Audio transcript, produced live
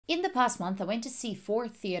In the past month, I went to see 4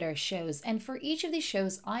 theatre shows, and for each of these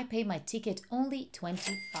shows, I paid my ticket only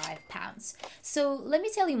 £25. So let me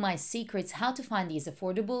tell you my secrets how to find these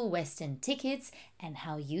affordable West End tickets and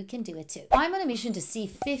how you can do it too. I'm on a mission to see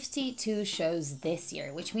 52 shows this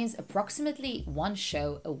year, which means approximately 1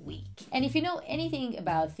 show a week. And if you know anything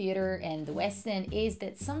about theatre and the West End, is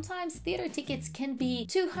that sometimes theatre tickets can be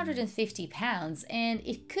 £250 and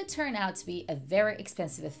it could turn out to be a very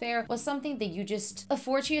expensive affair or something that you just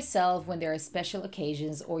afford to yourself when there are special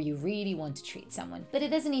occasions or you really want to treat someone. But it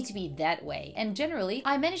doesn't need to be that way. And generally,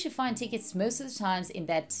 I manage to find tickets most of the times in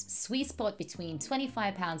that sweet spot between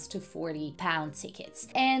 £25 to £40 tickets.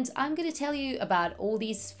 And I'm going to tell you about all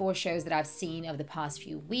these 4 shows that I've seen over the past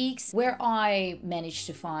few weeks, where I managed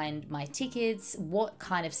to find my tickets, what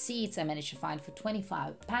kind of seats I managed to find for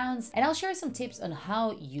 £25, and I'll share some tips on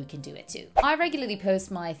how you can do it too. I regularly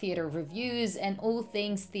post my theatre reviews and all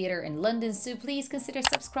things theatre in London, so please consider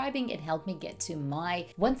subscribing and help me get to my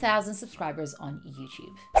 1,000 subscribers on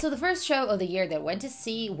YouTube. So the first show of the year that I went to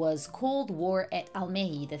see was Cold War at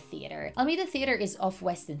Almeida Theatre. Almeida Theatre is off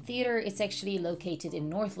West End Theatre. It's actually located in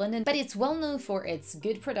North London, but it's well known for its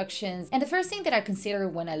good productions. And the first thing that I considered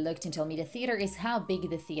when I looked into Almeida Theatre is how big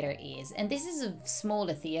the theatre is. And this is a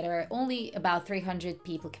smaller theatre, only about 300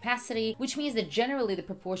 people capacity, which means that generally the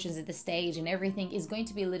proportions of the stage and everything is going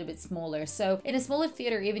to be a little bit smaller. So in a smaller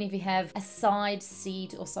theatre, even if you have a side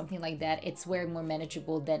seat or something like that, it's way more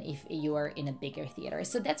manageable than if you are in a bigger theatre.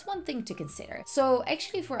 So that's one thing to consider. So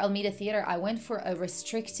actually for Almeida Theatre, I went for a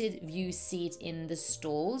restricted view seat in the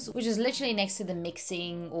stalls, which is literally next to the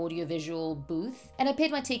mixing audiovisual booth. And I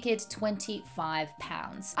paid my ticket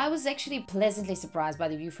 £25. I was actually pleasantly surprised by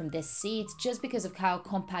the view from this seat just because of how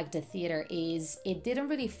compact the theatre is. It didn't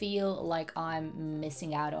really feel like I'm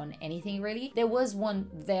missing out on anything really. There was one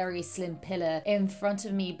very slim pillar in front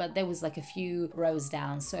of me, but there was like a few rows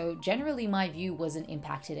down. So generally my view wasn't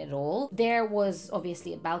impacted at all. There was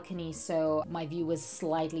obviously a balcony, so my view was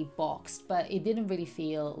slightly boxed, but it didn't really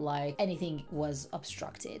feel like anything was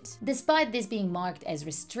obstructed. Despite this being marked as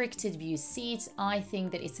restricted view seat, I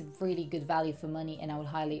think that it's a really good value for money and I would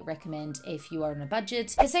highly recommend if you are on a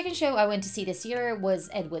budget. The second show I went to see this year was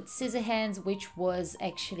Edward Scissorhands, which was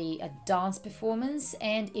actually a dance performance,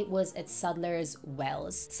 and it was at Sadler's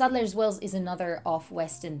Wells. Sadler's Wells is another off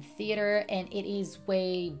West End theatre and it is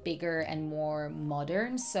way bigger and more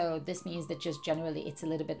modern, so this means that just generally it's a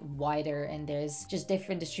little bit wider and there's just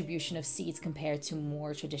different distribution of seats compared to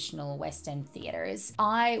more traditional West End theatres.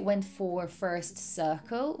 I went for First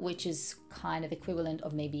Circle, which is kind of equivalent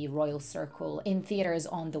of maybe Royal Circle in theatres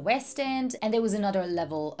on the West End, and there was another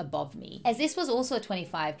level above me. As this was also a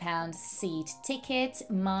 £25 seat ticket,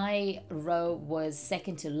 my row was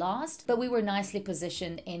second to last, but we were nicely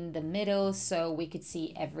positioned in the middle so we could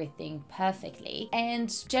see everything perfectly.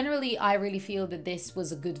 And generally I really feel that this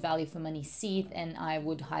was a good value for money seat and I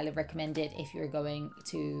would highly recommend it if you're going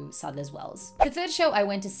to Sadler's Wells. The third show I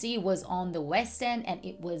went to see was on the West End and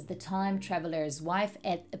it was The Time Traveller's Wife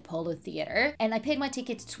at Apollo Theatre, and I paid my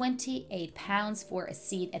ticket £28 for a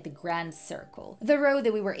seat at the Grand Circle. The row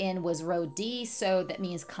that we were in was row D, so that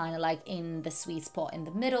means kind of like in the sweet spot in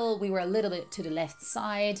the middle. We were a little bit to the left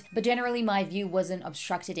side, but generally my view wasn't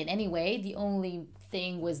obstructed in any way. The only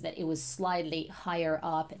thing was that it was slightly higher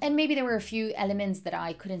up, and maybe there were a few elements that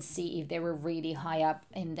I couldn't see if they were really high up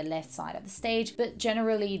in the left side of the stage, but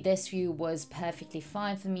generally this view was perfectly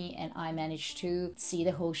fine for me and I managed to see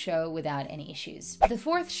the whole show without any issues. The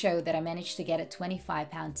fourth show that I managed to get a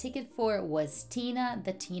 £25 ticket for was Tina,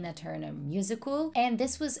 the Tina Turner musical, and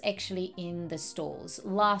this was actually in the stalls.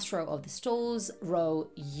 Last row of the stalls, row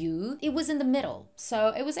U. It was in the middle,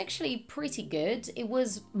 so it was actually pretty good. It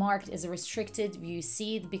was marked as a restricted view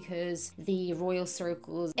seat because the Royal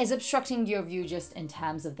Circles is obstructing your view just in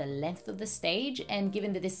terms of the length of the stage, and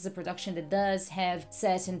given that this is a production that does have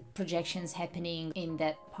certain projections happening in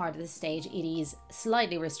that part of the stage, it is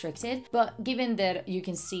slightly restricted. But given that you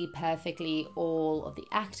can see perfectly all of the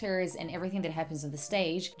actors and everything that happens on the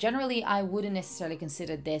stage, generally I wouldn't necessarily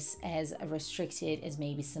consider this as restricted as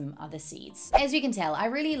maybe some other seats. As you can tell, I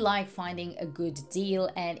really like finding a good deal,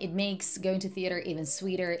 and it makes going to theatre even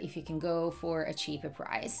sweeter if you can go for a cheaper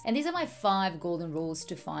price. And these are my 5 golden rules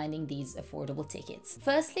to finding these affordable tickets.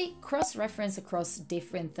 Firstly, cross-reference across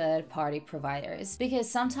different third-party providers, because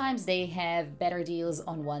sometimes they have better deals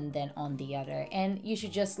on on one than on the other, and you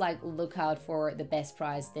should just like look out for the best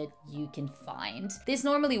price that you can find. This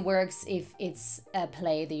normally works if it's a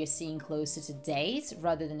play that you're seeing closer to date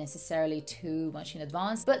rather than necessarily too much in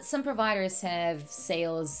advance, but some providers have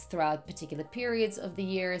sales throughout particular periods of the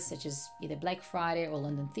year, such as either Black Friday or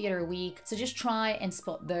London Theatre Week, so just try and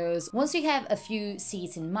spot those. Once you have a few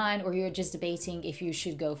seats in mind, or you're just debating if you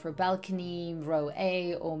should go for balcony, row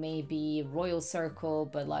A, or maybe Royal Circle,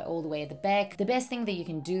 but like all the way at the back, the best thing that you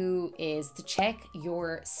can do is to check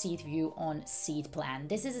your seat view on seat plan.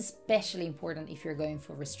 This is especially important if you're going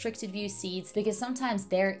for restricted view seats, because sometimes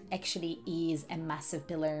there actually is a massive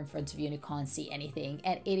pillar in front of you and you can't see anything,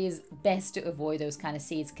 and it is best to avoid those kind of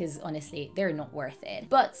seats because honestly they're not worth it.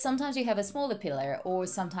 But sometimes you have a smaller pillar, or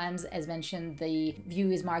sometimes, as mentioned, the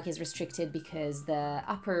view is marked as restricted because the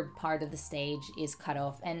upper part of the stage is cut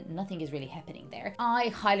off and nothing is really happening there. I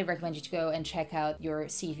highly recommend you to go and check out your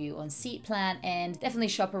seat view on seat plan and definitely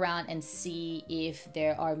shop around and see if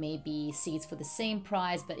there are maybe seats for the same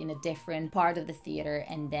price but in a different part of the theater,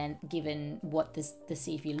 and then given what the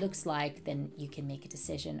seat view looks like, then you can make a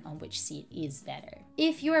decision on which seat is better.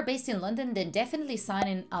 If you are based in London, then definitely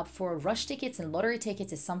signing up for rush tickets and lottery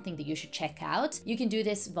tickets is something that you should check out. You can do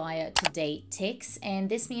this via Today Ticks, and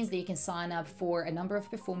this means that you can sign up for a number of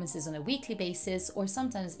performances on a weekly basis or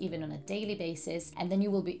sometimes even on a daily basis, and then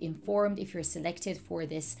you will be informed if you're selected for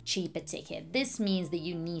this cheaper ticket. This means that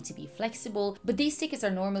you need to be flexible, but these tickets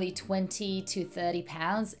are normally 20 to 30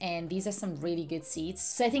 pounds, and these are some really good seats,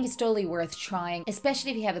 so I think it's totally worth trying,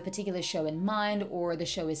 especially if you have a particular show in mind, or the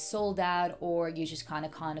show is sold out, or you just kind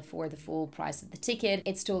of can't afford the full price of the ticket.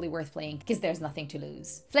 It's totally worth playing because there's nothing to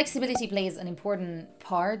lose. Flexibility plays an important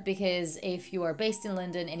part, because if you are based in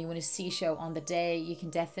London and you want to see a show on the day, you can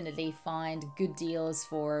definitely find good deals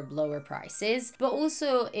for lower prices. But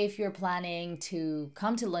also, if you're planning to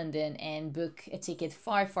come to London and book a ticket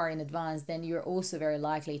far in advance, then you're also very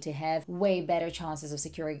likely to have way better chances of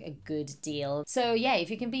securing a good deal. So yeah, if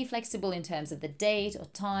you can be flexible in terms of the date or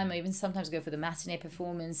time, or even sometimes go for the matinee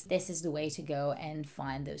performance, this is the way to go and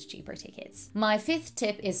find those cheaper tickets. My fifth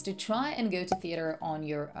tip is to try and go to theater on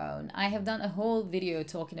your own. I have done a whole video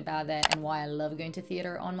talking about that and why I love going to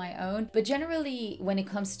theater on my own, but generally when it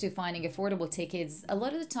comes to finding affordable tickets, a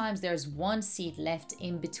lot of the times there's one seat left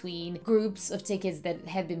in between groups of tickets that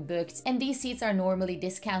have been booked, and these seats are normally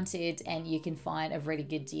discounted and you can find a really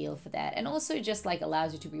good deal for that, and also just like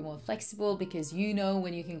allows you to be more flexible because you know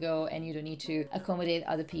when you can go and you don't need to accommodate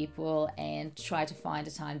other people, and try to find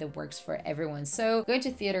a time that works for everyone. So going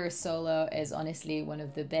to theater solo is honestly one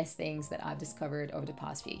of the best things that I've discovered over the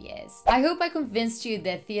past few years. I hope I convinced you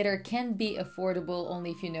that theater can be affordable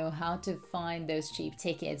only if you know how to find those cheap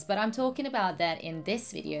tickets, but I'm talking about that in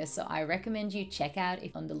this video, so I recommend you check out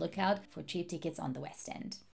if on the lookout for cheap tickets on the West End.